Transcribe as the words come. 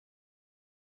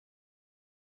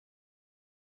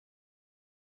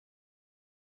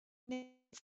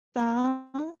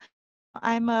Sun.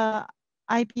 I'm a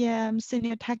IBM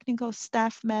senior technical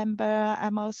staff member.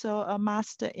 I'm also a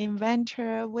master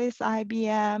inventor with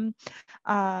IBM.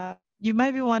 You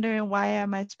might be wondering why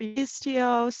am I speaking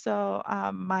Istio? So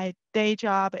my day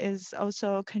job is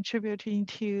also contributing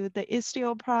to the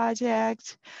Istio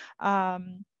project.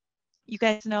 You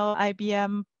guys know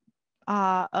IBM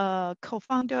a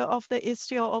co-founder of the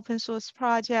Istio open source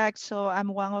project. So I'm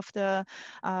one of the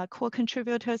core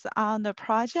contributors on the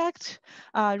project.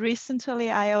 Recently,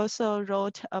 I also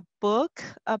wrote a book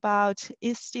about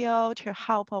Istio to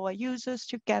help our users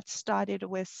to get started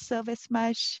with service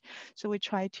mesh. So we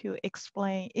try to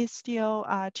explain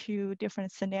Istio to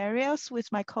different scenarios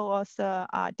with my co-author,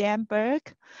 Dan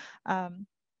Berg.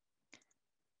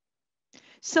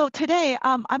 So today,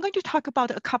 I'm going to talk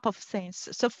about a couple of things.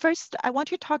 So first, I want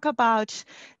to talk about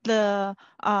the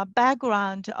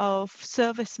background of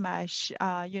service mesh,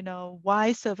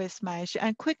 why service mesh,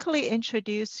 and quickly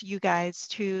introduce you guys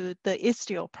to the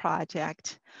Istio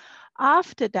project.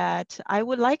 After that, I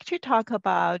would like to talk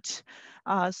about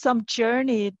some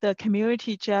journey the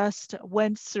community just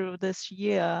went through this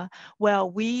year, where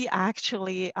we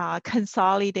actually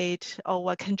consolidate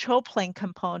our control plane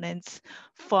components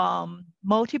from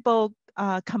multiple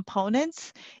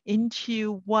components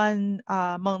into one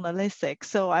monolithic.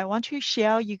 So I want to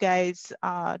share you guys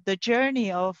the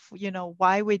journey of,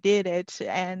 why we did it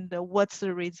and what's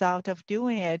the result of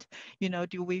doing it.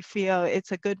 Do we feel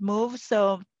it's a good move?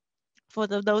 So for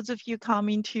those of you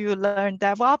coming to learn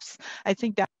DevOps, I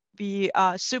think that would be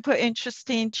super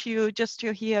interesting to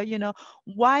hear,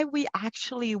 why we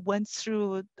actually went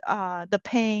through the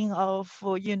pain of,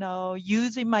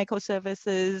 using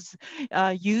microservices,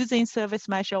 using service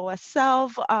mesh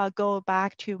ourselves, go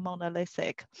back to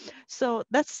monolithic. So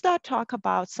let's start talk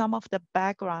about some of the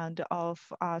background of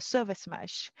service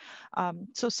mesh.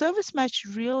 So service mesh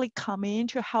really come in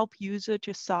to help user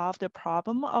to solve the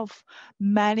problem of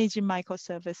managing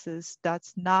microservices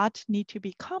does not need to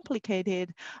be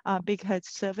complicated because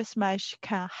service mesh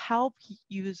can help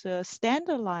users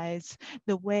standardize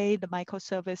the way the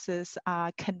microservices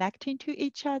are connecting to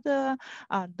each other,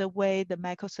 the way the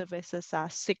microservices are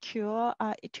secure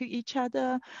to each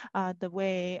other, the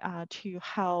way to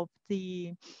help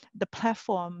the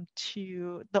platform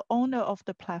the owner of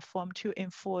the platform to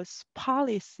enforce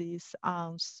policies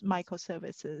on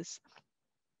microservices.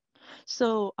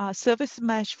 So service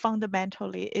mesh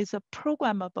fundamentally is a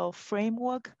programmable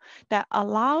framework that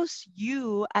allows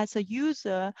you as a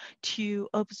user to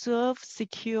observe,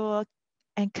 secure,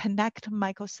 and connect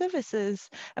microservices,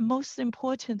 and most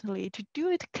importantly, to do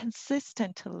it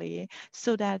consistently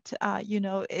so that,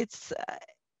 it's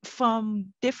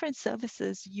from different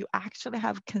services, you actually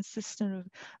have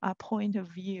consistent point of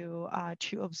view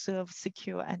to observe,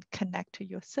 secure, and connect to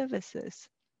your services.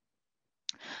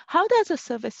 How does a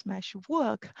service mesh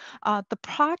work? The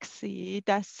proxy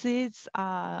that sits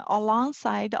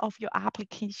alongside of your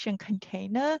application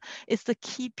container is the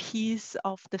key piece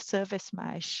of the service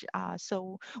mesh.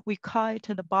 So we call it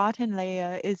the bottom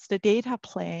layer is the data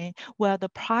plane where the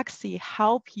proxy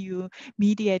help you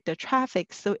mediate the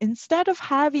traffic. So instead of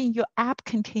having your app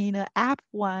container, app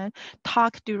 1,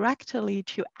 talk directly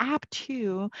to app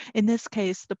 2, in this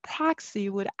case, the proxy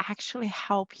would actually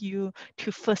help you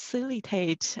to facilitate.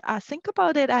 Think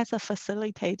about it as a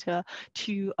facilitator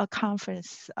to a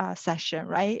conference session,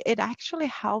 right? It actually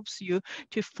helps you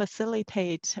to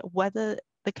facilitate whether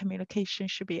the communication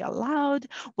should be allowed,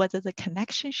 whether the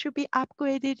connection should be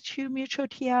upgraded to mutual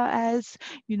TLS,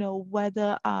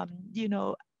 whether,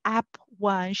 app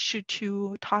 1 should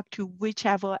to talk to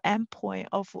whichever endpoint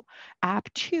of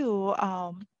app 2.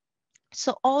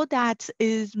 So all that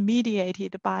is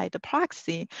mediated by the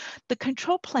proxy. The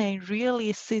control plane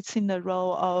really sits in the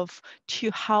role of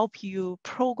to help you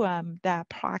program that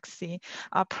proxy.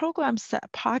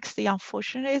 Proxy,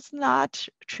 unfortunately, is not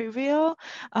trivial.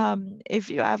 If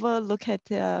you ever look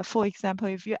at, for example,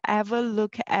 if you ever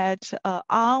look at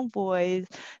Envoy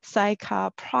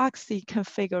Sidecar proxy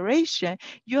configuration,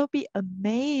 you'll be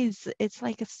amazed. It's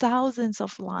like thousands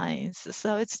of lines.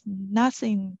 So it's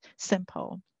nothing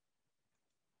simple.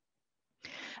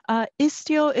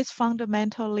 Istio is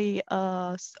fundamentally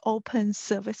a open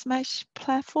service mesh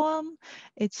platform.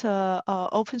 It's a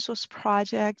open source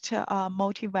project,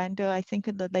 multi-vendor. I think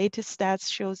the latest stats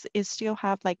shows Istio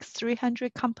have like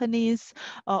 300 companies,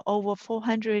 over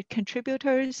 400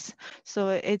 contributors. So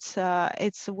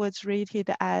it's what's rated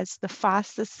as the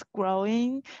fastest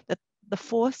growing, the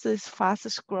fourth is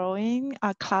fastest growing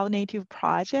cloud native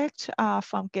project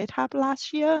from GitHub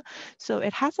last year. So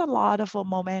it has a lot of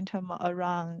momentum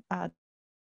around.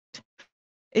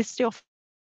 It's still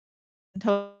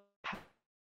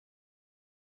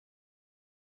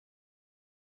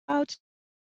about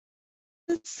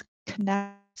this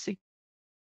connect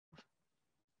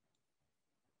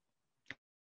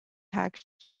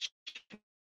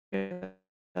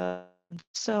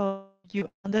so you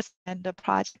understand the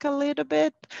project a little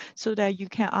bit so that you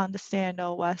can understand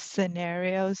what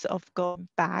scenarios of going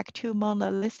back to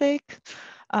monolithic.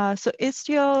 So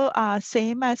Istio,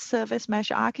 same as service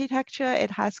mesh architecture, it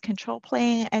has control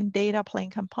plane and data plane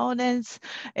components.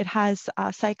 It has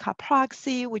a sidecar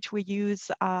proxy, which we use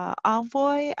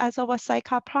Envoy as our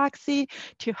sidecar proxy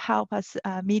to help us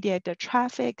mediate the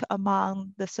traffic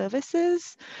among the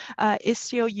services.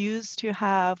 Istio used to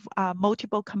have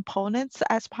multiple components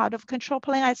as part of control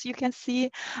plane. As you can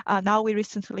see, now we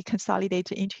recently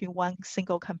consolidated into one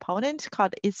single component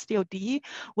called IstioD,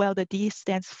 where the D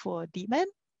stands for daemon.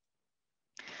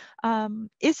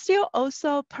 Istio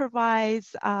also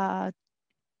provides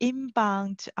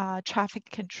inbound traffic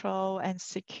control and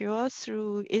secure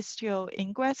through Istio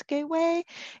ingress gateway,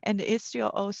 and Istio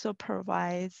also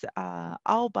provides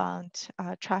outbound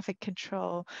traffic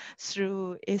control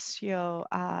through Istio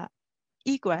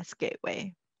egress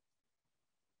gateway.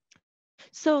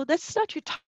 So let's start to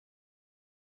talk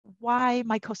why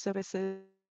microservices.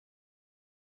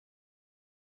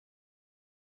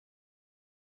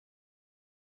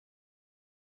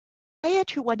 Prior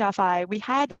to 1.5, we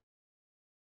had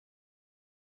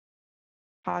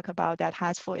talk about that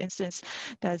has, for instance,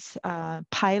 does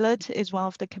pilot is one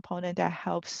of the component that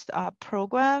helps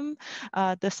program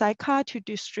the sidecar to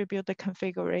distribute the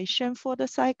configuration for the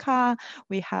sidecar.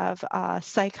 We have a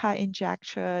sidecar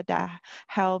injector that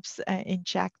helps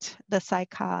inject the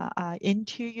sidecar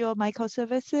into your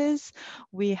microservices.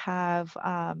 We have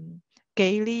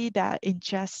Gaily that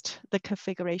ingest the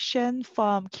configuration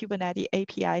from Kubernetes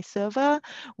API server.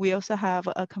 We also have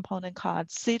a component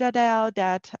called Citadel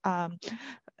that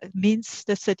means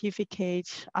the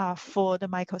certificate for the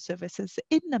microservices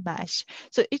in the mesh.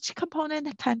 So each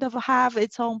component kind of have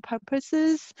its own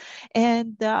purposes,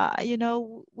 and you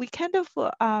know, we kind of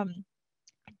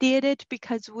did it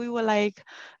because we were like,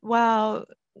 well,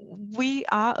 we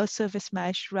are a service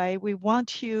mesh, right? We want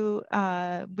to,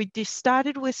 we just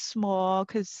started with small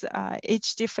because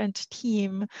each different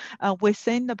team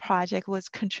within the project was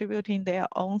contributing their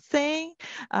own thing.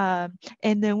 And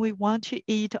then we want to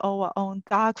eat our own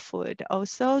dog food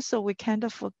also. So we kind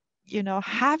of, you know,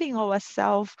 having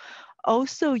ourselves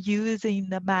also using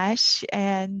the mesh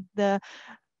and the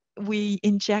we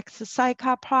inject the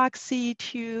sidecar proxy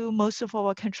to most of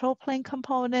our control plane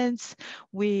components.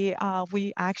 We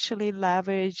actually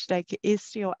leverage like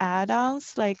Istio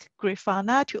add-ons like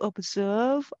Grafana to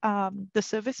observe the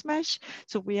service mesh.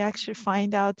 So we actually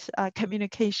find out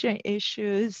communication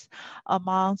issues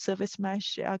among service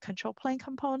mesh control plane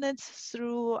components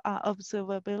through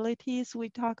observabilities we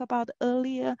talked about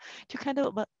earlier to kind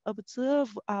of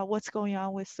observe what's going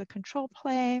on with the control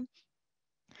plane.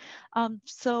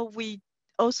 So we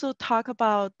also talk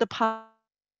about the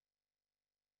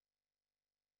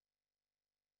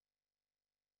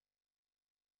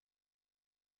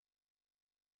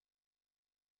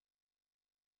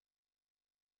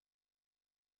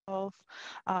of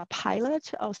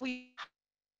pilot. Also, we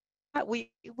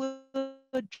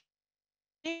would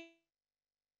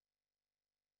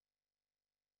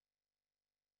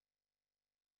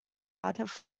lot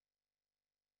of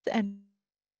and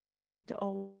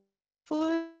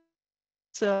food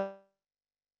so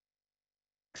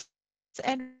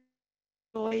and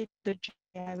enjoy the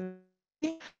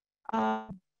journey.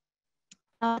 Um,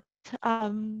 but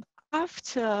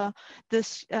after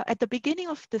this, at the beginning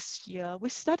of this year, we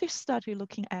started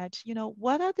looking at, you know,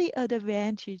 what are the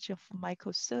advantage of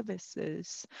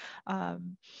microservices?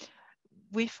 Um,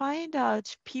 we find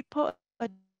out people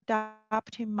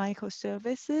adopting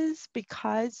microservices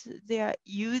because they're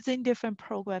using different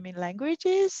programming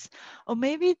languages, or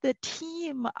maybe the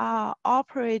team are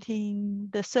operating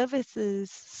the services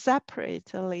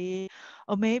separately,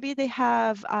 or maybe they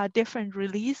have different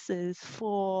releases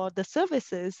for the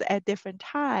services at different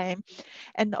time.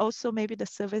 And also maybe the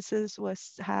services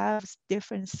have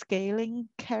different scaling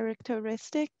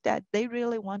characteristic that they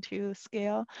really want to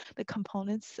scale the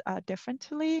components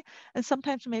differently. And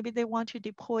sometimes maybe they want to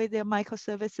deploy their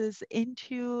microservices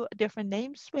into a different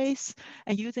namespace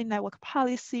and using network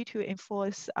policy to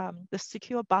enforce the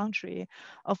secure boundary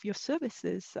of your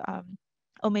services.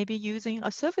 Or maybe using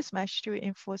a service mesh to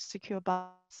enforce secure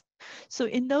boundaries. So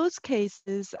in those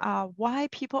cases, why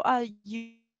people are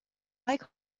using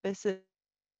microservices,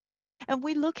 and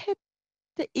we look at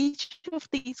each of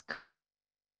these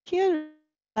criteria,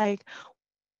 like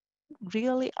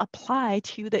really apply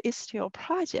to the Istio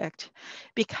project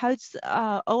because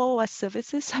all our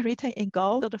services are written in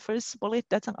Go. So the first bullet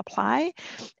doesn't apply.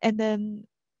 And then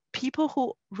people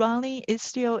who running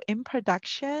Istio in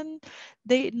production,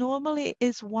 they normally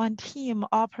is one team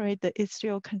operate the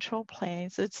Istio control plane.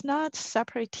 So it's not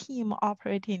separate team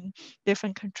operating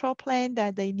different control plane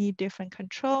that they need different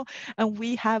control. And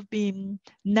we have been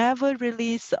never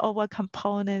release our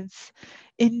components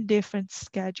in different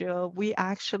schedule. We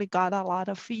actually got a lot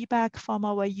of feedback from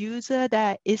our user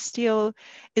that Istio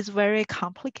is very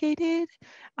complicated.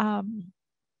 Um,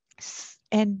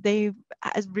 and they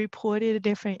has reported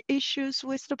different issues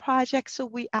with the project. So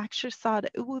we actually thought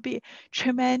it would be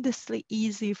tremendously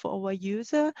easy for our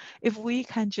user if we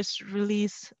can just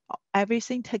release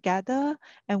everything together,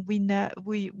 and we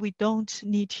don't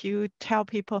need to tell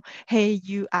people, hey,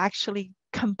 you actually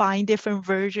combine different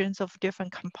versions of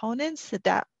different components.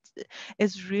 That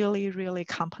is really, really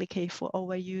complicated for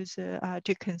our user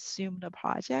to consume the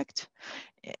project.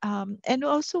 And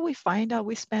also we find out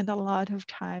we spend a lot of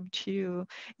time to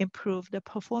improve the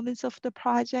performance of the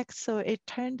project. So it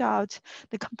turned out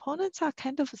the components are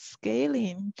kind of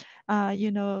scaling,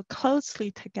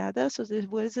 closely together. So there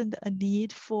wasn't a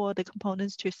need for the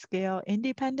components to scale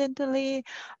independently.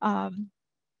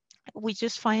 We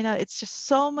just find out it's just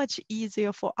so much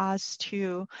easier for us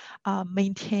to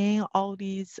maintain all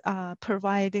these,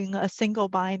 providing a single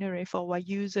binary for our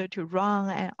user to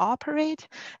run and operate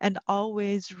and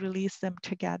always release them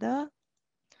together.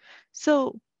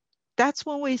 So that's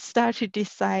when we start to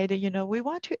decide, we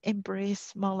want to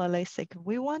embrace monolithic.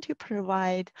 We want to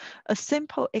provide a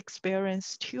simple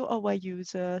experience to our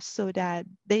users so that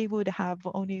they would have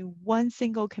only one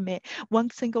single commit,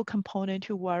 one single component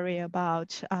to worry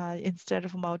about. Instead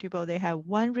of multiple, they have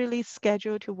one release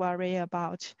schedule to worry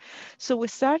about. So we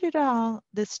started on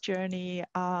this journey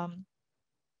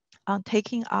on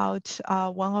taking out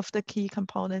one of the key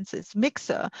components is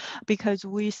mixer, because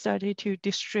we started to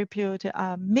distribute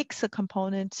mixer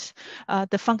components,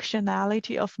 the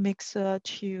functionality of mixer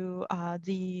to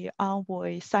the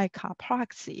Envoy sidecar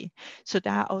proxy. So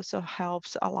that also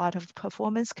helps a lot of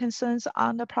performance concerns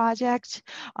on the project,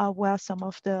 where some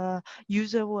of the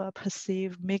user will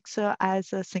perceive mixer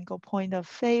as a single point of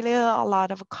failure. A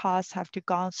lot of costs have to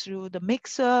go through the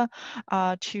mixer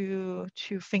to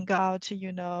figure out,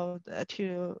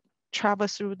 to travel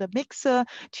through the mixer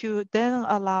to then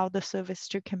allow the service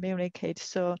to communicate.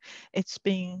 So it's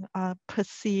being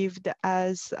perceived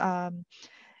as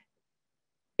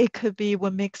it could be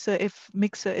when if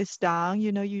mixer is down,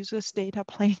 user's data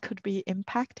plane could be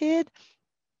impacted.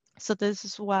 So this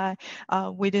is why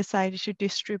we decided to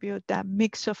distribute that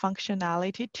mixer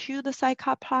functionality to the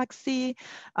sidecar proxy.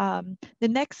 The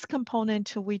next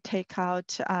component we take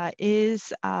out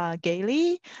is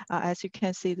Gaily. As you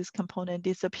can see, this component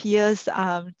disappears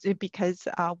because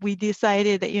we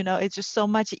decided that, it's just so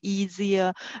much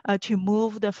easier to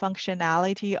move the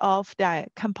functionality of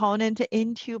that component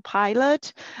into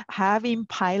Pilot, having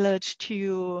Pilot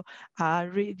to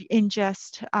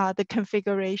ingest the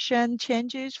configuration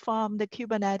changes from the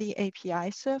Kubernetes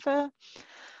API server.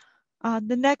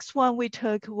 The next one we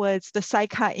took was the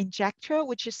sidecar injector,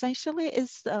 which essentially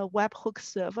is a webhook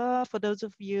server. For those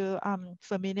of you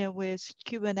familiar with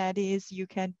Kubernetes, you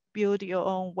can build your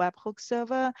own webhook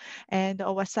server, and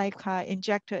our sidecar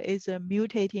injector is a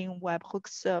mutating webhook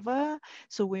server.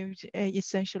 So we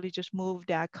essentially just move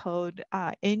that code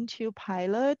into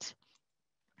Pilot.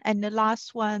 And the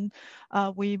last one,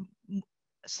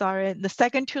 the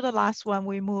second to the last one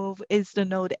we move is the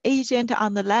node agent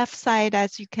on the left side.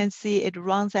 As you can see, it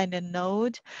runs at a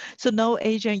node. So node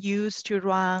agent used to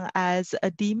run as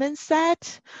a daemon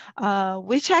set,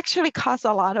 which actually cause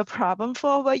a lot of problem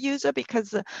for our user,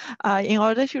 because in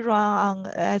order to run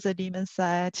as a daemon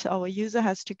set, our user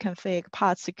has to configure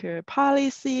pod security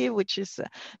policy, which is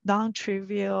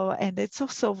non-trivial, and it's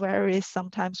also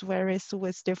sometimes varies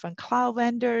with different cloud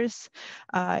vendors.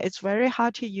 It's very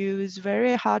hard to use,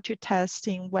 very hard to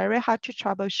testing, very hard to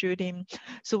troubleshooting.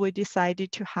 So we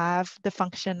decided to have the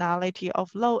functionality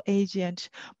of load agent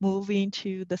moving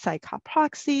to the sidecar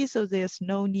proxy. So there's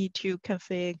no need to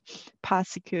configure pod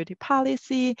security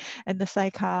policy, and the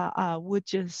sidecar would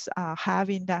just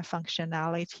having that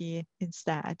functionality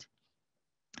instead.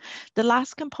 The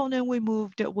last component we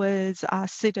moved was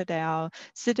Citadel.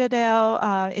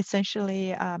 Citadel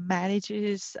essentially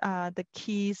manages the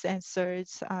keys and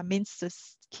certs, means the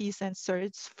keys and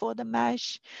certs for the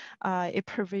mesh. It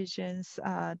provisions,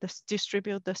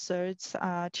 distribute the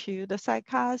certs to the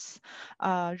sidecars,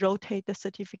 rotate the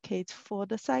certificates for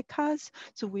the sidecars.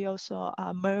 So we also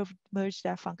merge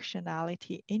that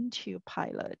functionality into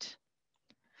Pilot.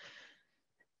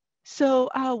 So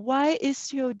why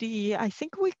IstioD? I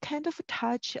think we kind of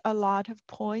touch a lot of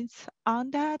points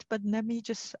on that, but let me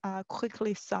just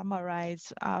quickly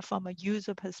summarize from a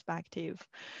user perspective.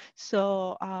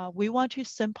 So we want to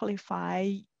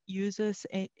simplify users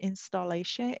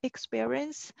installation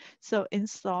experience. So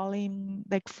installing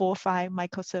like 4 or 5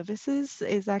 microservices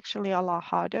is actually a lot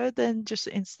harder than just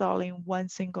installing one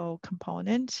single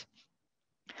component.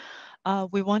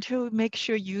 We want to make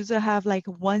sure user have like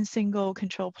one single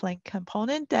control plane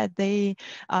component that they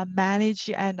manage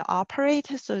and operate.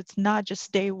 So it's not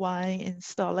just day one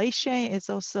installation,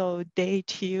 it's also day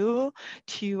two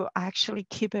to actually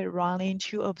keep it running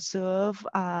to observe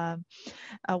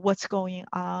what's going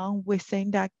on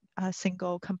within that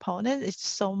single component. It's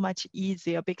so much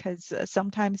easier because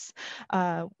sometimes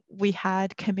we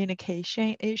had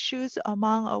communication issues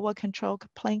among our control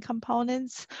plane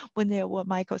components when there were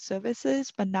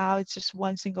microservices, but now it's just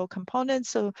one single component.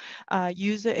 So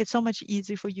it's so much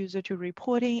easier for user to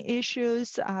reporting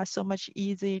issues, so much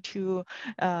easy to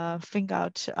figure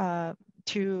out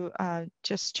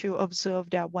just to observe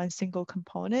that one single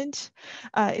component.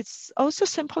 It's also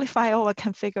simplify our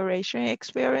configuration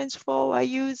experience for our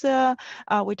user.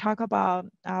 We talk about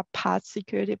path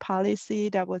security policy.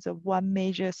 That was one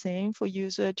major thing for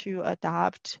user to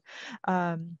adopt.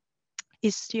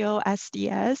 Istio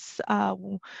SDS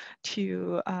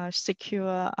to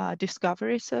secure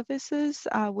discovery services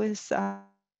with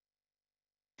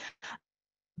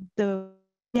the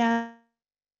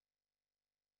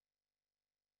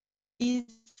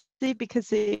easy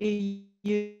because you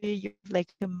have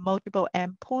like multiple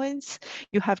endpoints.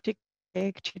 You have to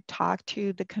click to talk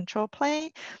to the control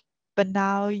plane, but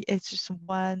now it's just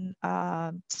one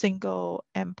single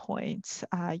endpoint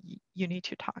you need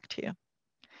to talk to.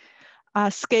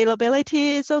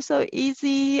 Scalability is also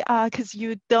easy because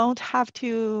you don't have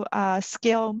to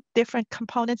scale different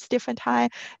components different time.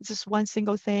 It's just one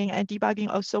single thing, and debugging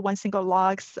also one single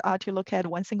logs to look at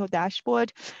one single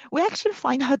dashboard. We actually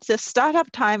find out the startup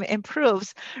time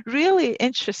improves. Really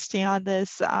interesting on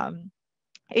this.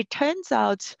 It turns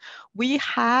out we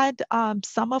had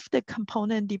some of the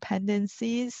component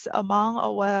dependencies among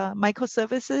our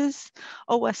microservices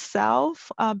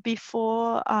ourselves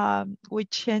before we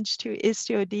changed to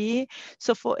IstioD.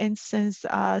 So for instance,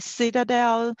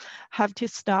 Citadel have to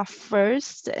start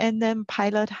first and then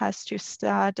Pilot has to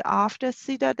start after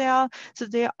Citadel. So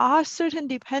there are certain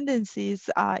dependencies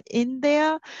in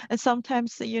there. And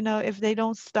sometimes, you know, if they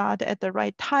don't start at the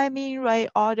right timing, right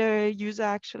order, user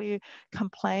actually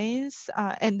complaints,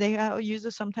 and the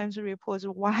user sometimes reports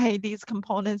why these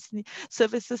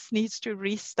services needs to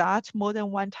restart more than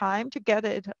one time to get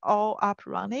it all up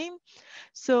running.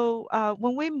 So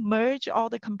when we merge all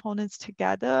the components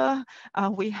together,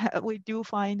 we do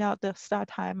find out the start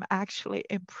time actually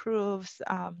improves.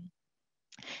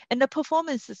 And the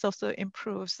performance is also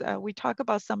improves. We talk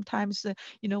about sometimes,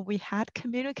 you know, we had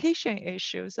communication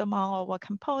issues among our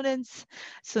components.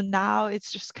 So now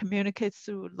it's just communicates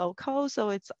through local. So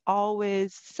it's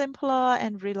always simpler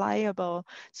and reliable.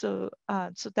 So,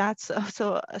 so that's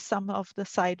also some of the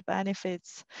side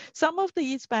benefits. Some of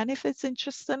these benefits,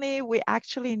 interestingly, we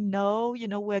actually know, you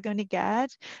know, we're going to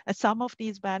get. Some of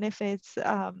these benefits,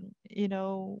 you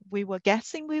know, we were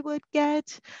guessing we would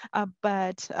get,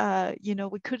 but you know,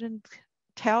 we couldn't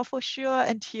tell for sure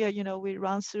until, you know, we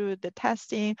run through the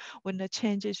testing. When the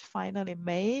change is finally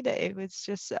made, it was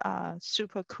just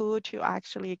super cool to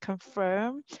actually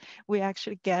confirm we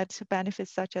actually get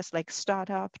benefits such as like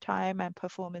startup time and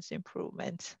performance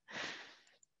improvement.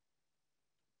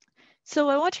 So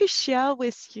I want to share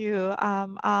with you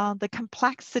the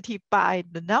complexity by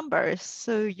the numbers,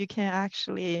 so you can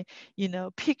actually, you know,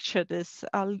 picture this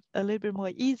a little bit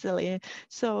more easily.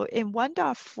 So in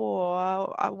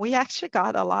 1.4, we actually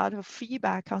got a lot of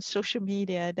feedback on social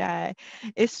media that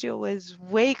Istio was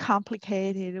way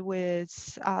complicated with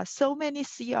so many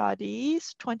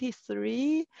CRDs,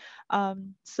 23.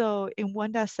 So in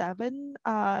 1.7,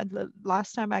 the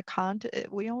last time I counted,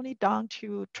 we only down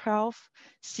to 12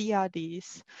 CRDs.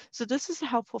 So this is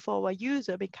helpful for our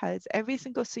user because every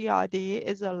single CRD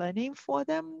is a learning for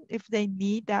them if they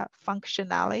need that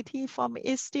functionality from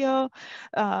Istio.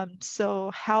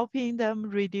 So helping them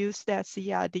reduce that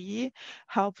CRD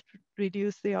help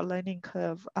reduce their learning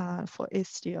curve for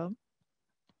Istio.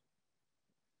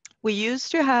 We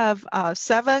used to have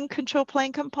 7 control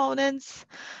plane components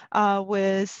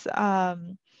with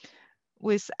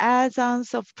with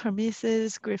add-ons of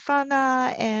Prometheus,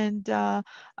 Grafana, and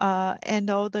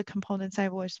all the components I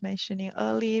was mentioning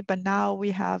early. But now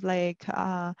we have like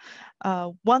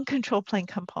one control plane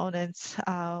components,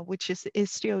 which is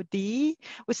IstioD.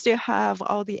 We still have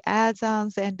all the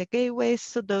add-ons and the gateways,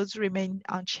 so those remain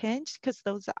unchanged because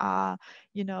those are,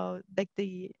 you know, like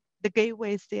the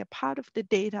gateways. They are part of the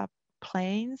data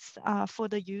planes for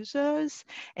the users,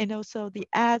 and also the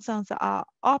add-ons are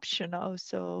optional,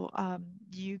 so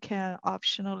you can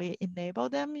optionally enable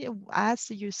them as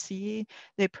you see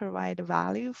they provide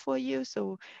value for you.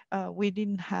 So we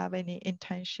didn't have any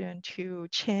intention to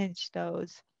change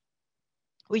those.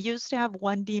 We used to have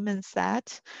one daemon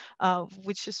set,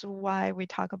 which is why we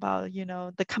talk about, you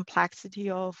know, the complexity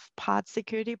of pod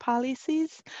security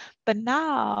policies. But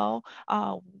now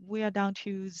we are down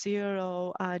to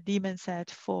 0 daemon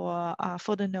set for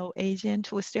the node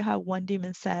agent. We still have one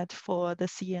daemon set for the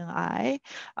CNI,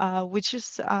 which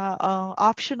is an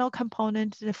optional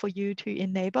component for you to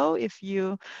enable if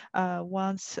you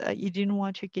you didn't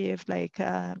want to give like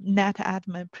net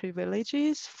admin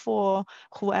privileges for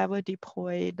whoever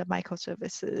deploy the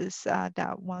microservices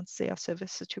that wants their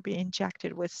services to be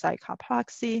injected with sidecar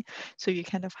proxy. So you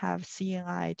kind of have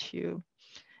CNI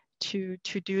to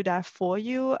do that for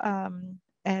you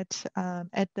at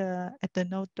the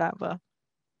node level.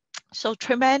 So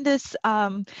tremendous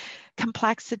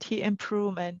complexity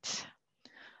improvement.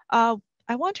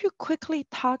 I want to quickly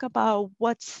talk about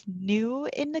what's new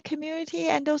in the community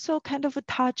and also kind of a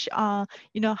touch on,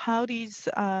 you know, how these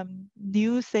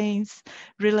new things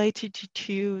related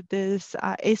to this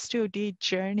IstioD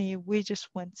journey we just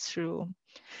went through.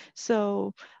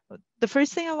 So the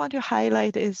first thing I want to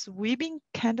highlight is we've been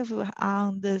kind of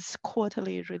on this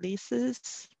quarterly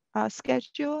releases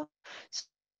schedule.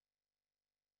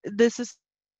 This is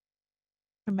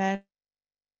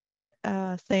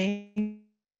a thing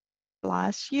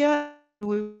last year.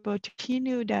 We will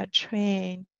continue that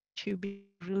trend to be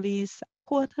released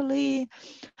quarterly.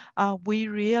 We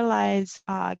realize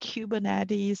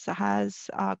Kubernetes has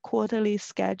quarterly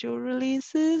schedule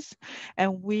releases,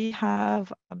 and we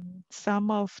have some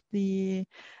of the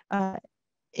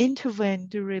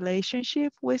intervened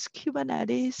relationship with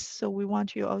Kubernetes. So we want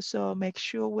to also make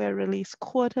sure we're released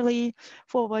quarterly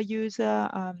for our user.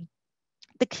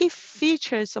 The key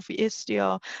features of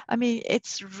Istio, I mean,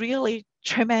 it's really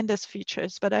tremendous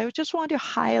features, but I just want to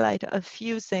highlight a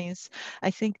few things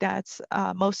I think that's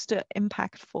most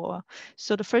impactful.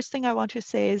 So the first thing I want to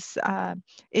say is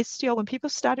Istio, when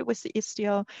people started with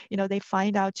Istio, you know, they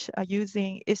find out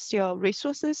using Istio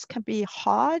resources can be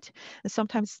hard. And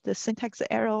sometimes the syntax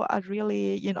error are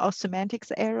really, you know, or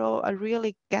semantics error are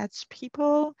really gets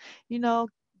people, you know,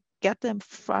 get them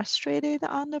frustrated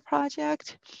on the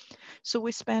project. So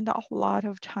we spend a lot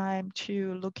of time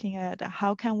to looking at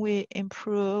how can we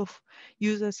improve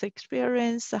users'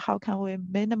 experience, how can we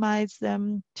minimize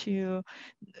them to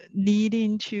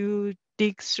needing to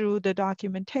dig through the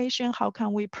documentation, how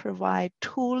can we provide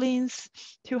toolings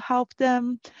to help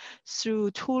them through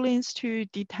toolings to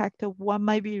detect what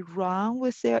might be wrong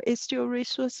with their Istio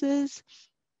resources.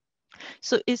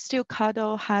 So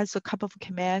Istio has a couple of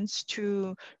commands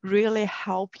to really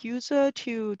help user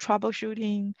to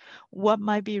troubleshooting what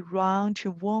might be wrong,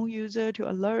 to warn user, to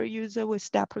alert user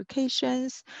with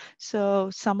deprecations. So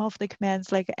some of the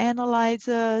commands like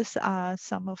analyzers,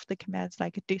 some of the commands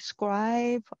like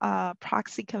describe,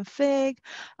 proxy config,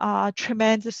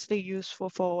 tremendously useful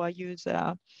for a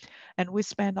user. And we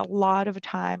spend a lot of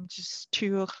time just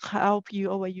to help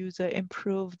you, our user,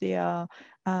 improve their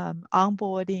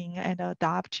onboarding and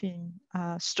adopting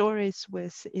stories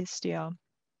with Istio.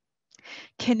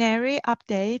 Canary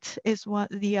update is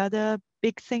the other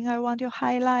big thing I want to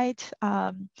highlight.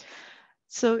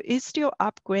 So Istio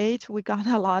upgrade, we got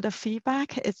a lot of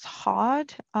feedback. It's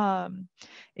hard.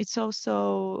 It's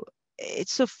also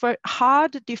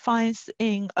hard defines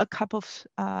in a couple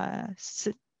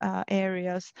of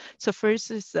areas. So first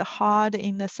is hard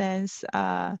in the sense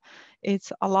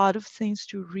it's a lot of things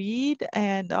to read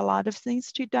and a lot of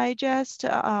things to digest,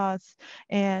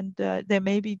 and there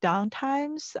may be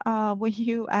downtimes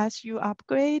as you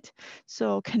upgrade.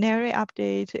 So Canary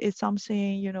update is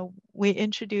something, you know, we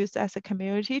introduced as a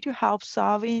community to help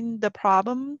solving the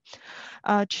problem,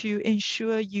 to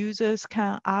ensure users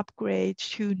can upgrade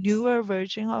to newer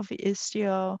version of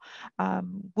Istio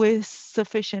with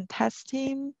sufficient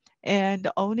testing. And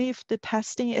only if the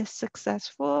testing is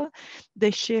successful,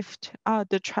 they shift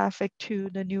the traffic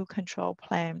to the new control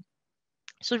plane.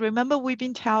 So remember, we've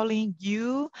been telling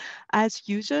you as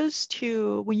users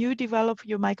to, when you develop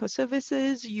your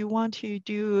microservices, you want to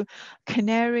do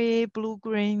canary,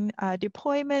 blue-green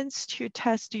deployments to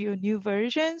test your new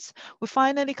versions. We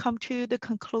finally come to the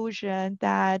conclusion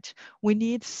that we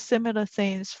need similar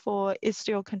things for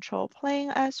Istio control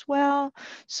plane as well,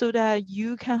 so that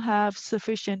you can have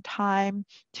sufficient time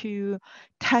to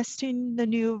testing the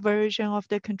new version of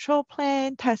the control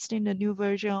plane, testing the new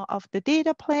version of the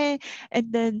data plane,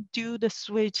 and then do the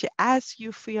switch as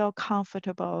you feel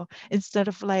comfortable instead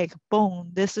of like, boom,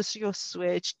 this is your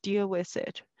switch, deal with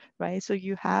it, right? So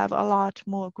you have a lot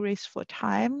more graceful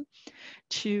time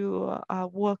to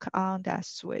work on that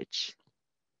switch.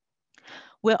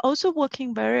 We're also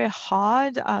working very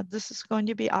hard. This is going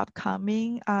to be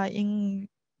upcoming in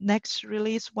next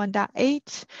release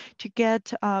 1.8 to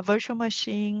get virtual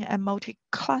machine and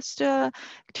multi-cluster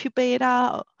to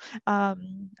beta.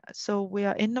 So we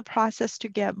are in the process to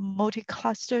get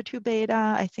multi-cluster to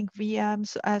beta, I think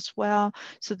VMs as well.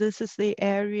 So this is the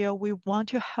area we want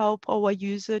to help our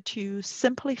user to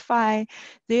simplify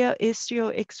their Istio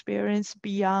experience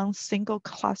beyond single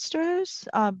clusters.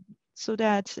 So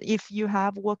that if you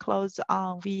have workloads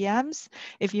on VMs,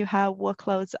 if you have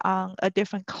workloads on a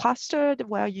different cluster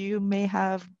where you may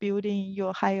have building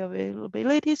your high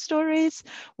availability stories,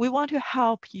 we want to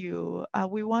help you.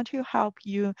 We want to help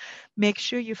you make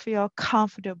sure you feel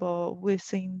comfortable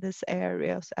within these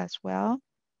areas as well.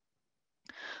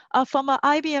 From an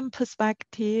IBM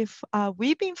perspective,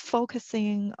 we've been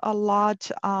focusing a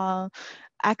lot on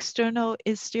external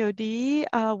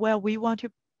IstioD, where we want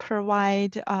to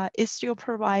provide Istio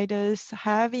providers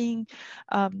having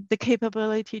the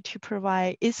capability to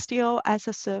provide Istio as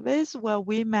a service where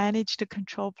we manage the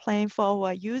control plane for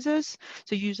our users.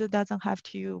 So user doesn't have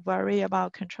to worry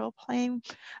about control plane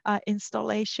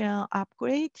installation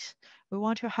upgrade. We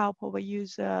want to help our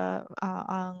user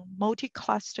on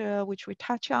multi-cluster, which we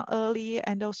touched on early,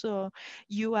 and also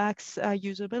UX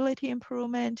usability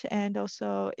improvement, and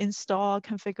also install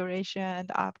configuration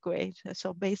and upgrade.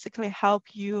 So basically help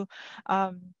you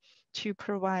to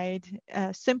provide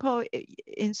a simple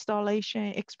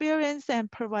installation experience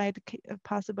and provide a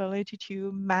possibility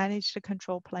to manage the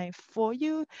control plane for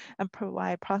you and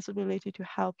provide possibility to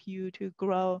help you to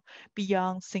grow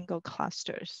beyond single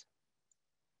clusters.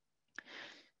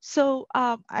 So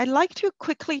I'd like to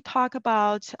quickly talk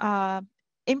about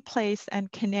in-place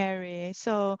and canary.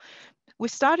 So we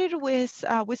started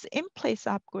with in-place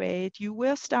upgrade. You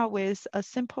will start with a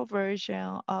simple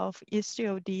version of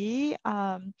IstioD,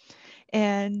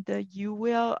 and you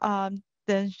will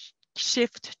then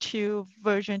shift to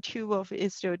version 2 of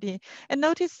IstioD. And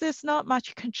notice there's not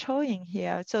much controlling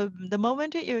here. So the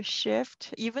moment that you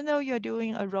shift, even though you're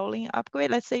doing a rolling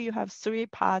upgrade, let's say you have 3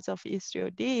 parts of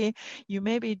IstioD, you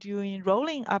may be doing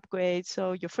rolling upgrades.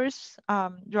 So your first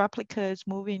replica is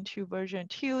moving to version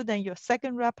 2, then your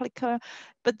second replica,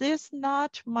 but there's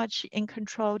not much in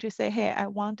control to say, hey, I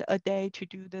want a day to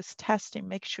do this testing,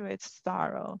 make sure it's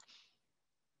thorough.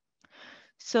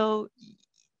 So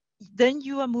then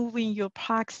you are moving your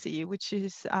proxy, which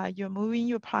is you're moving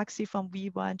your proxy from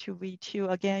V1 to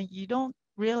V2. Again, you don't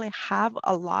really have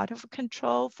a lot of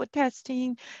control for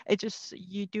testing. It just,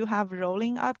 you do have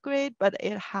rolling upgrade, but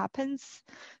it happens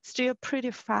still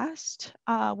pretty fast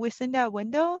within that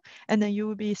window, and then you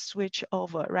will be switched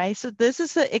over, right? So this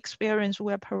is the experience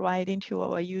we're providing to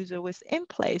our user with in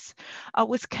place.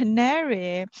 With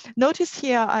Canary, notice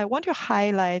here, I want to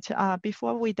highlight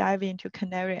before we dive into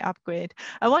Canary upgrade,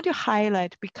 I want to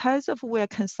highlight, because of we're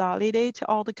consolidate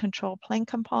all the control plane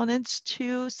components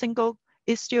to single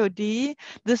IstioD,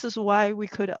 this is why we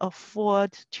could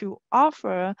afford to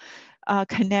offer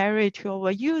Canary to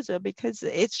our user, because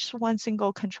it's one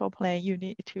single control plane you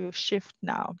need to shift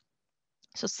now.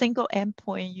 So single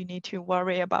endpoint, you need to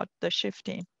worry about the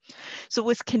shifting. So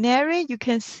with Canary, you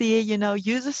can see,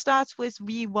 user starts with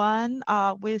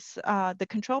V1 with the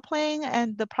control plane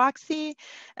and the proxy.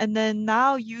 And then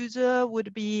now user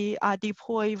would be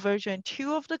deploy version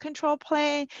 2 of the control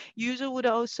plane. User would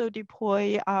also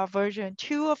deploy version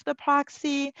 2 of the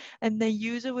proxy. And then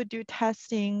user would do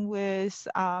testing with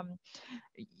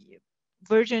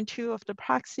version 2 of the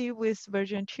proxy with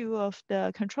version 2 of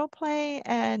the control plane.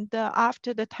 And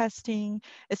after the testing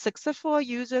is successful,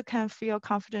 user can feel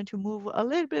confident to move a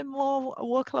little bit more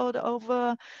workload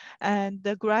over and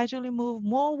gradually move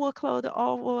more workload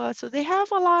over. So they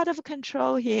have a lot of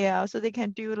control here. So they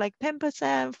can do like 10%,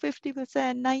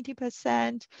 50%,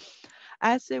 90%.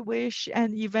 as they wish.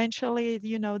 And eventually,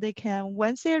 you know, they can,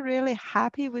 once they're really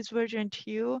happy with version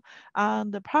 2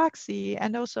 on the proxy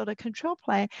and also the control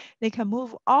plane, they can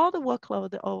move all the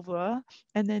workload over,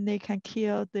 and then they can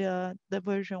kill the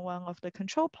version 1 of the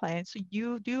control plane. So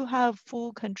you do have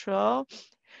full control.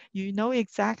 You know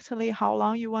exactly how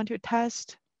long you want to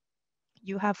test.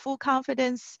 You have full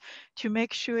confidence to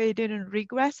make sure it didn't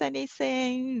regress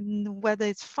anything, whether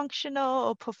it's functional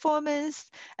or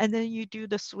performance, and then you do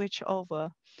the switch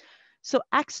over. So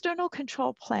external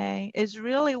control plane is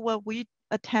really what we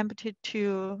attempted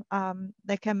to,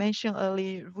 like I mentioned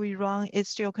earlier, we run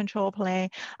Istio control plane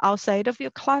outside of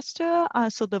your cluster,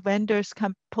 so the vendors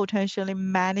can potentially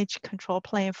manage control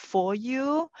plane for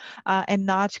you and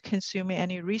not consuming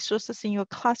any resources in your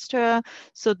cluster.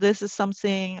 So this is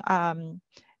something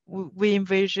we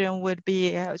envision would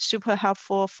be super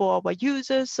helpful for our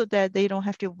users, so that they don't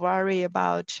have to worry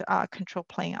about control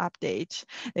plane updates.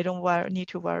 They don't need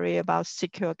to worry about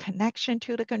secure connection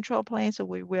to the control plane. So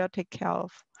we will take care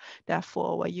of that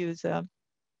for our user.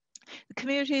 The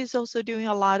community is also doing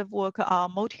a lot of work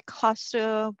on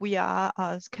multi-cluster. We are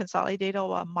consolidating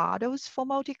our models for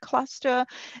multi-cluster.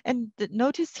 And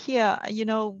notice here, you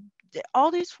know,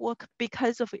 all this work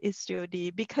because of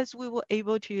IstioD, because we were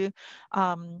able to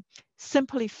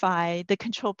simplify the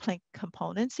control plane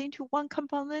components into one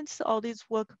component. So all this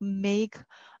work make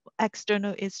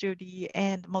external IstioD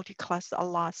and multi-cluster a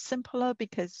lot simpler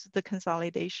because the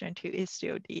consolidation to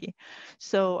IstioD.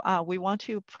 So we want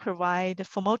to provide,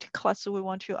 for multi-cluster, we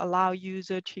want to allow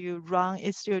user to run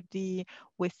IstioD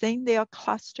within their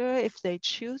cluster if they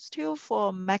choose to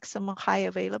for maximum high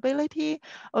availability,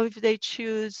 or if they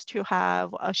choose to have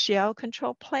a shell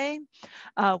control plane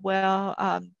where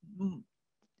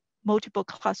multiple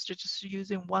clusters just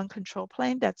using one control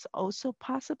plane, that's also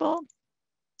possible.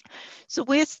 So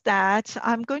with that,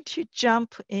 I'm going to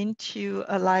jump into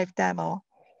a live demo.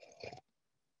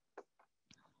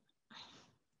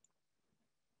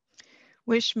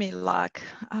 Wish me luck.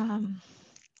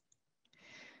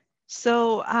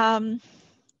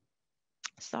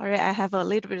 Sorry, I have a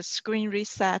little bit of screen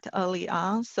reset early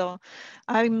on. So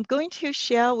I'm going to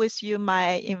share with you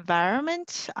my environment.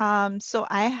 So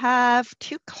I have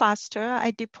 2 clusters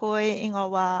I deploy in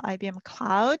our IBM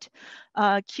Cloud,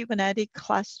 Kubernetes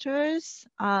clusters.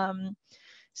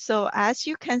 So as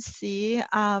you can see,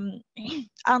 on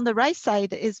the right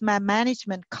side is my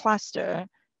management cluster.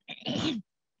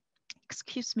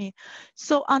 Excuse me.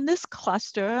 So on this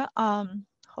cluster,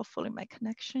 hopefully my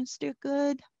connection is still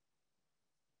good.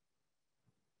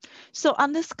 So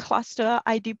on this cluster,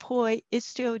 I deploy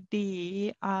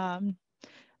IstioD on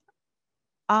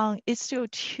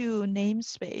Istio 2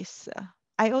 namespace.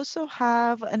 I also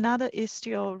have another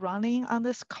Istio running on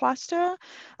this cluster,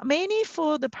 mainly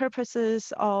for the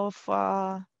purposes of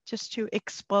just to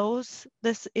expose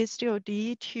this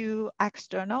IstioD to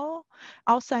external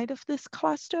outside of this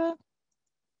cluster.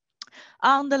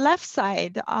 On the left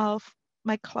side of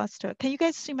my cluster, can you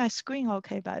guys see my screen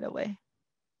okay, by the way?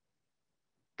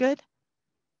 Good?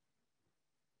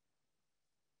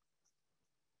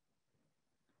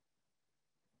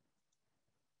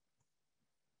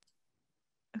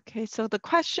 Okay, so the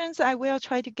questions I will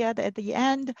try to get at the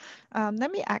end.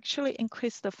 Let me actually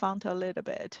increase the font a little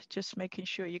bit, just making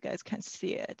sure you guys can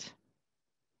see it,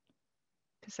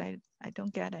 because I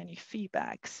don't get any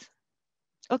feedbacks.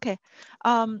 Okay,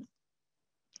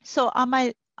 so on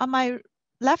my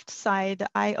left side,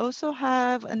 I also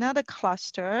have another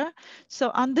cluster.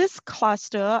 So on this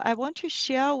cluster, I want to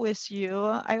share with you,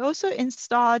 I also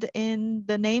installed in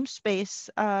the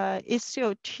namespace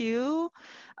Istio 2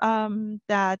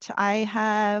 that I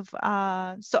have.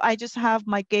 So I just have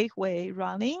my gateway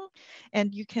running,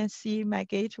 and you can see my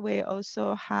gateway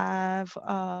also have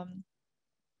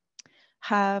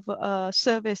a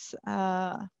service.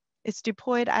 It's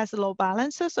deployed as a load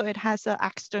balancer, so it has an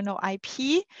external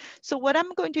IP. So what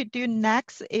I'm going to do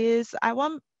next is I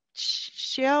want to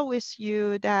share with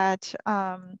you that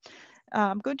I'm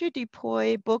going to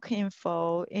deploy book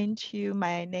info into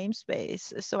my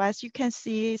namespace. So as you can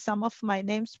see, some of my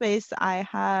namespace, I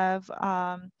have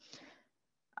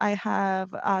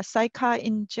sidecar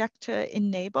injector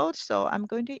enabled. So I'm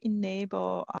going to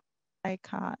enable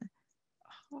sidecar.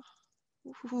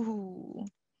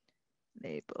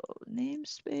 Label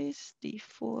namespace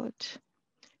default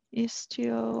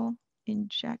Istio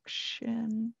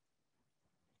injection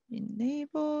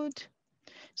enabled.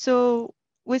 So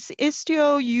with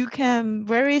Istio, you can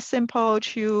very simple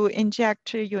to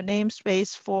inject your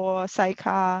namespace for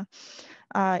sidecar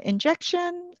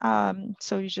injection.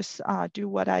 So you just do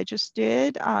what I just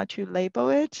did to label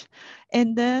it.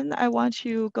 And then I want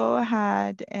to go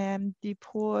ahead and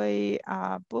deploy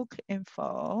book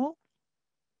info.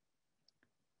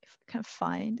 If I can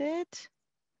find it,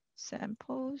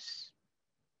 samples.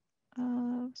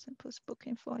 Samples book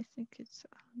info, I think it's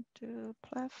under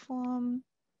platform,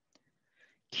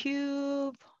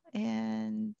 Cube.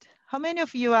 And how many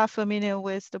of you are familiar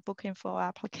with the book info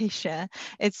application?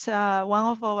 It's one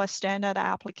of our standard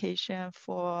application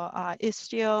for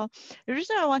Istio. The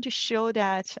reason I want to show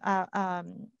that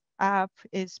app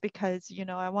is because, you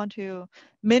know, I want to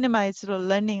minimize the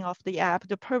learning of the app.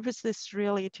 The purpose is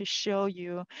really to show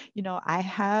you, you know, I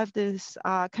have this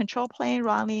control plane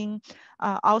running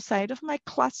outside of my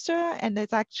cluster, and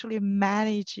it's actually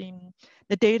managing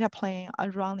the data plane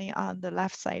running on the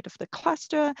left side of the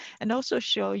cluster, and also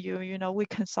show you, you know, we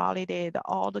consolidate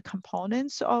all the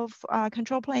components of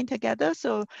control plane together.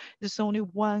 So there's only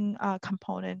one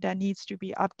component that needs to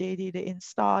be updated,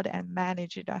 installed, and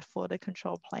managed for the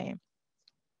control plane.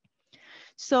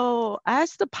 So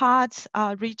as the pod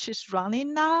reaches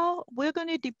running now, we're going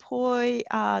to deploy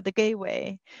the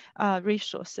gateway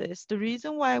resources. The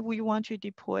reason why we want to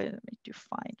deploy, let me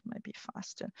define, might be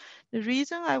faster. The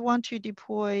reason I want to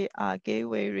deploy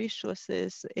gateway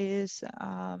resources is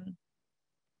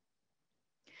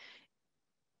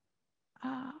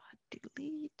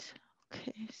delete.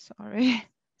 Okay, sorry.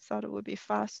 Thought it would be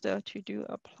faster to do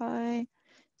apply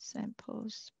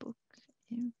samples book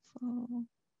info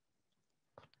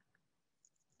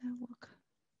network.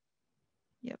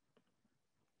 Yep.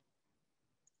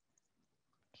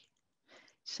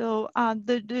 So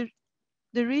the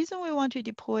reason we want to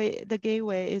deploy the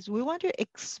gateway is we want to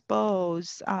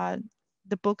expose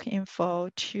the book info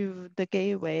to the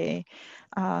gateway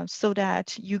so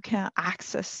that you can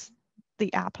access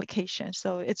the application.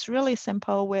 So it's really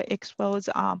simple. We're exposed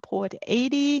on port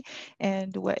 80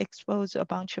 and we're exposed a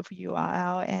bunch of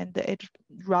URL, and it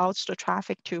routes the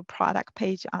traffic to product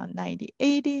page on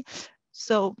 9080.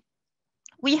 So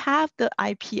we have the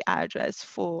IP address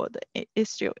for the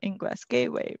Istio Ingress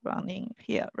Gateway running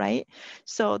here, right?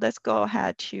 So let's go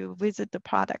ahead to visit the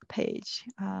product page.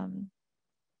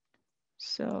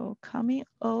 So coming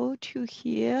to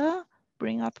here,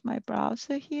 bring up my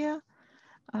browser here,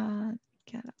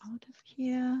 get out of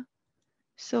here.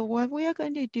 So what we are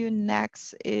going to do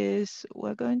next is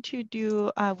we're going to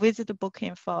do visit the book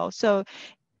info. So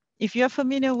if you're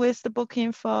familiar with the book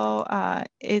info,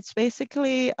 it's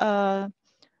basically a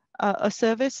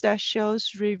service that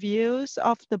shows reviews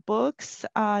of the books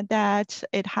that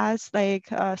it has like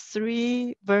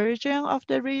 3 versions of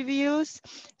the reviews.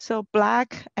 So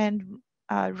black and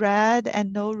red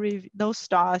and no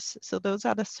stars. So those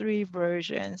are the 3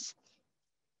 versions.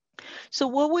 So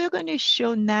what we're going to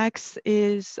show next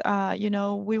is, you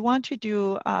know, we want to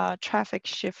do traffic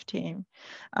shifting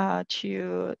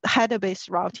to header-based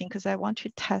routing, because I want to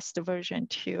test the version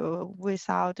 2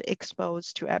 without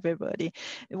exposed to everybody.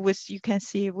 You can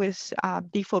see with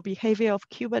default behavior of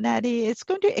Kubernetes, it's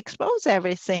going to expose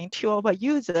everything to our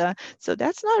user. So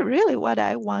that's not really what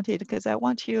I wanted, because I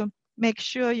want to make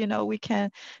sure, you know, we can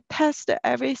test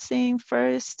everything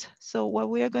first. So what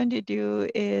we are going to do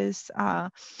is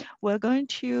we're going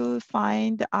to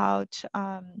find out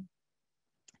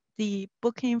the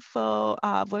book info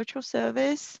virtual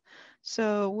service.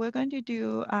 So we're going to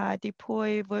do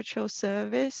deploy virtual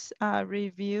service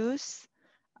reviews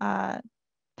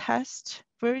test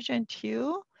version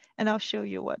 2, and I'll show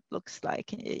you what it looks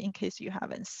like in case you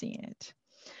haven't seen it.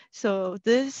 So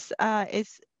this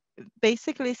is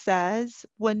basically says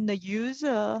when the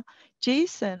user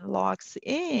JSON logs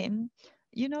in,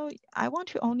 you know, I want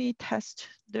to only test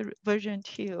the version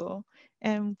 2.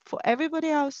 And for everybody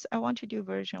else, I want to do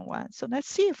version 1. So let's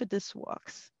see if this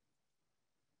works.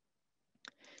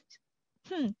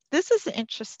 This is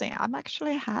interesting. I'm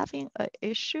actually having an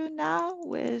issue now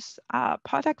with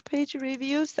product page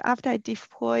reviews after I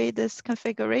deploy this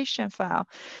configuration file.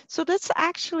 So let's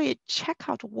actually check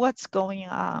out what's going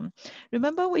on.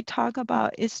 Remember we talked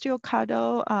about Istio.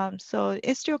 So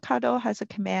Istio has a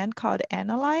command called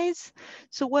analyze.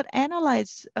 So what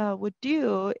analyze would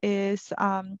do is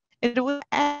it will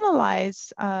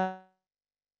analyze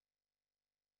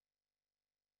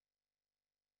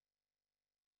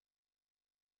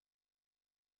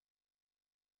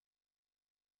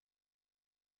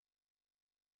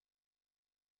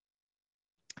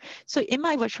So in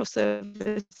my virtual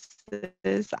services,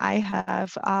 I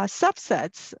have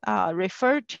subsets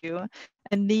referred to,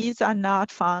 and these are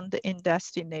not found in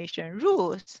destination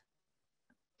rules.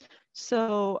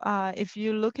 So if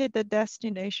you look at the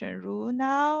destination rule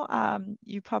now,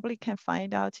 you probably can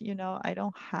find out, I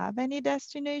don't have any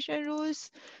destination rules.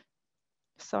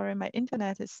 Sorry, my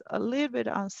internet is a little bit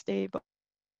unstable.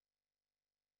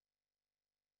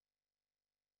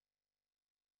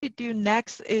 What we do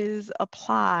next is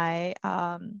apply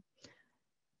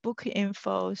book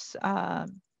info's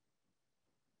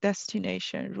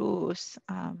destination rules,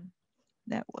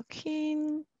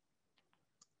 networking.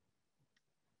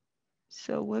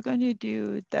 So we're going to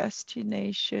do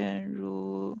destination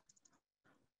rules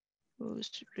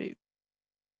review.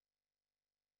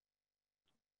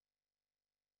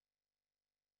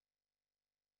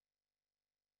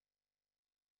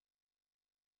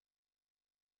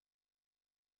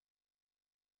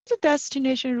 The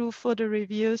destination rule for the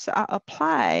reviews are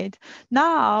applied.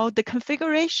 Now the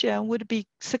configuration would be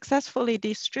successfully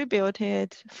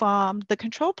distributed from the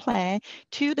control plane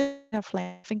to the data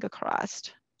plane, finger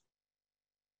crossed.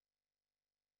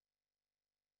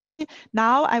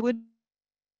 Now I would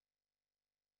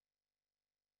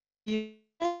use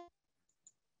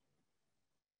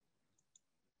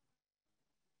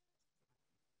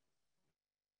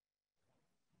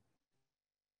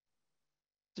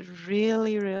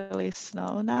really, really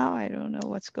slow now. I don't know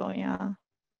what's going on.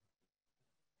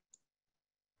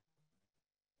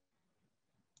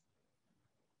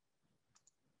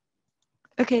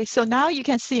 Okay, so now you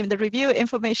can see the review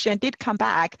information did come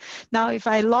back. Now, if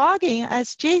I log in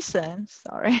as Jason,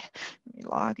 sorry, let me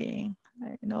log in.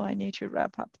 I know I need to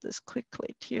wrap up this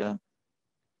quickly too.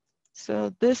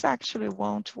 So this actually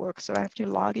won't work. So I have to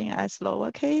log in as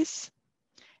lowercase.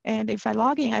 And if I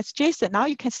log in as Jason, now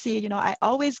you can see, I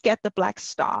always get the black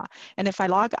star. And if I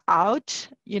log out,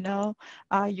 you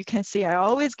can see I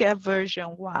always get version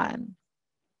 1.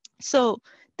 So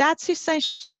that's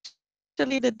essentially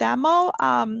the demo.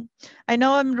 I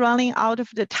know I'm running out of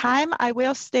the time. I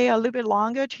will stay a little bit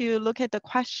longer to look at the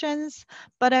questions,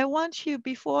 but I want to,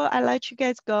 before I let you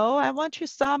guys go, I want to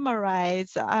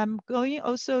summarize. I'm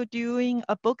also doing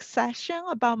a book session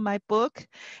about my book.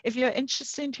 If you're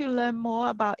interested to learn more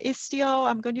about Istio,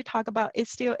 I'm going to talk about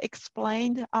Istio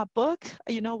Explained book.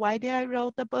 Why did I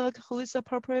wrote the book? Who is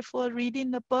appropriate for reading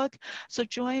the book? So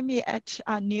join me at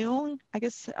noon, I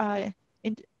guess,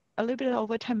 in a little bit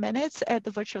over 10 minutes at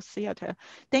the virtual theater.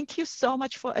 Thank you so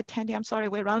much for attending. I'm sorry,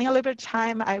 we're running a little bit of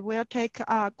time. I will take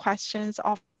questions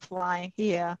offline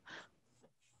here.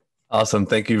 Awesome.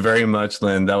 Thank you very much,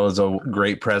 Lynn. That was a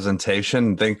great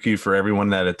presentation. Thank you for everyone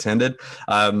that attended.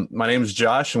 My name is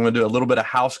Josh. I'm going to do a little bit of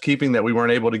housekeeping that we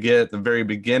weren't able to get at the very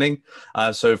beginning.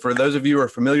 So for those of you who are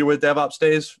familiar with DevOps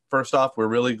Days, first off, we're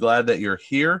really glad that you're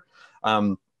here.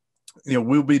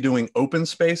 We'll be doing open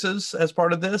spaces as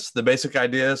part of this. The basic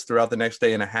idea is throughout the next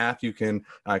day and a half, you can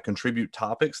contribute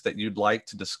topics that you'd like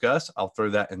to discuss. I'll throw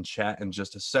that in chat in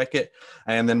just a second.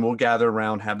 And then we'll gather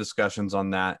around, have discussions on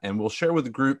that. And we'll share with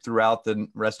the group throughout the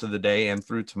rest of the day and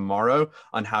through tomorrow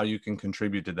on how you can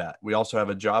contribute to that. We also have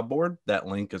a job board. That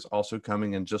link is also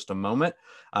coming in just a moment.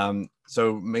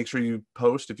 So make sure you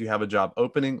post if you have a job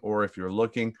opening or if you're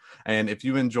looking. And if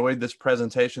you enjoyed this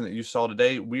presentation that you saw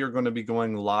today, we are going to be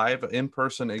going live in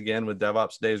person again with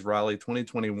DevOps Days Raleigh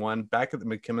 2021 back at the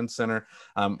McKimmon Center.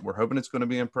 We're hoping it's going to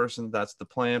be in person. That's the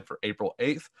plan for April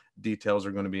 8th. Details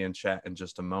are going to be in chat in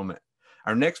just a moment.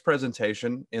 Our next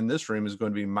presentation in this room is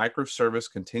going to be microservice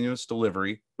continuous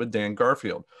delivery with Dan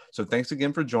Garfield. So thanks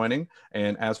again for joining.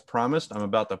 And as promised, I'm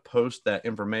about to post that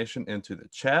information into the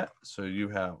chat. So you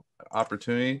have an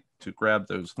opportunity to grab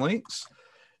those links.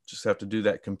 Just have to do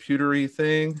that computery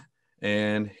thing.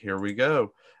 And here we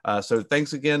go. So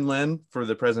thanks again, Lynn, for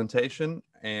the presentation.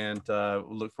 And we'll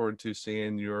look forward to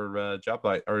seeing your job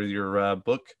or your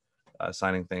book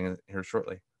signing thing here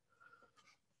shortly.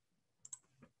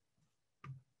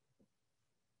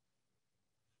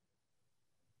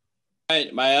 All right,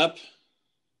 am I up?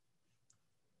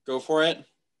 Go for it.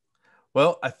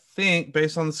 Well, I think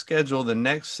based on the schedule, the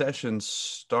next session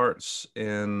starts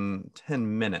in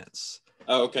 10 minutes.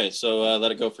 Oh, okay. So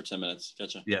let it go for 10 minutes.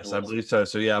 Gotcha. Yes, I believe so.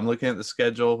 So yeah, I'm looking at the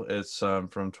schedule. It's from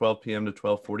 12 p.m. to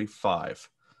 12:45.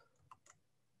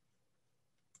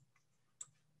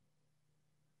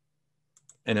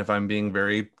 And if I'm being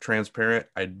very transparent,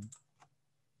 I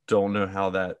don't know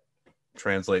how that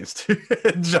translates to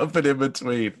jumping in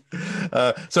between.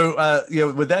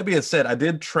 With that being said, I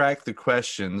did track the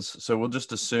questions. So we'll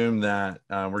just assume that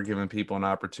we're giving people an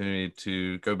opportunity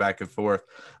to go back and forth.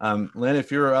 Lynn, if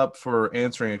you're up for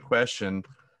answering a question,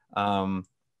 the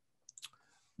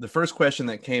first question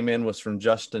that came in was from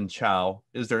Justin Chow.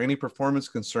 Is there any performance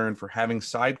concern for having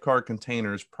sidecar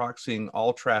containers proxying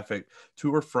all traffic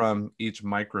to or from each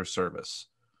microservice?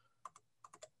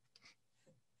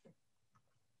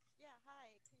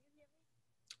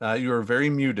 You are very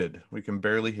muted. We can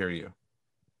barely hear you.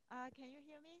 Can you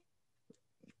hear me?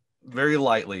 Very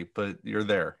lightly, but you're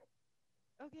there.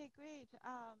 Okay, great.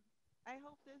 I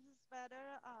hope this is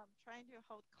better. Trying to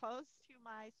hold close to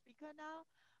my speaker now.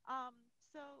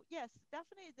 So yes,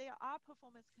 definitely there are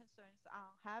performance concerns on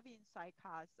having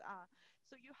sidecars.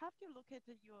 So you have to look at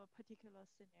your particular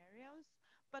scenarios.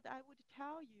 But I would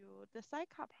tell you the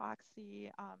sidecar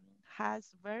proxy has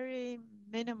very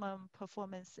minimum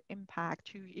performance impact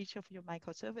to each of your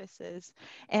microservices.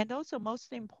 And also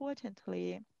most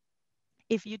importantly,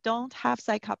 if you don't have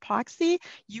sidecar proxy,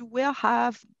 you will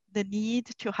have the need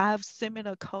to have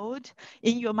similar code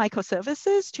in your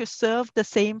microservices to serve the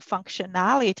same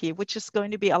functionality, which is going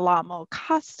to be a lot more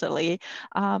costly.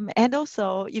 And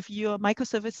also, if your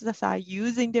microservices are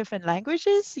using different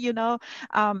languages,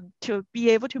 to be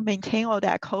able to maintain all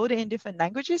that code in different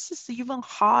languages is even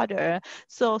harder.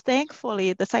 So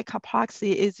thankfully, the sidecar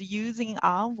proxy is using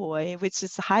Envoy, which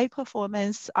is a high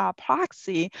performance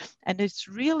proxy, and it's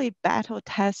really battle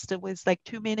tested with like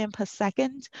 2 million per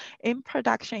second in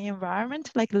production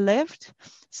environment like Lyft.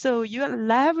 So you're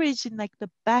leveraging like the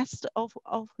best of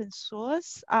open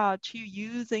source to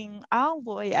using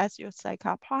Envoy as your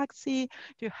sidecar proxy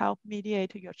to help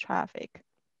mediate your traffic.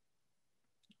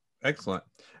 Excellent.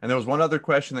 And there was one other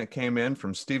question that came in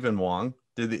from Stephen Wong.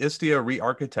 Did the Istio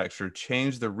re-architecture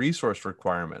change the resource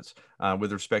requirements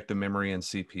with respect to memory and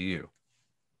CPU?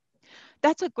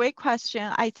 That's a great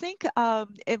question. I think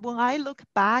when I look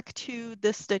back to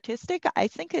the statistic, I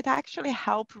think it actually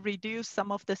helped reduce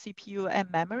some of the CPU and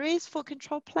memories for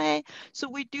control plane. So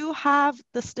we do have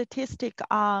the statistic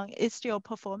on Istio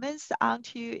performance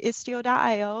onto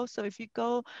Istio.io. So if you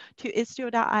go to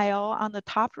Istio.io on the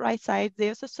top right side,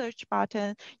 there's a search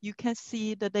button. You can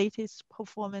see the latest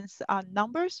performance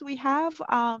numbers we have,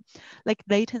 like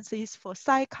latencies for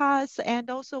sidecars,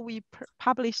 and also we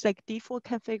publish like default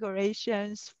configurations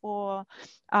for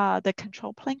the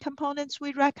control plane components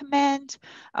we recommend.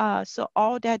 So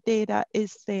all that data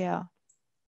is there.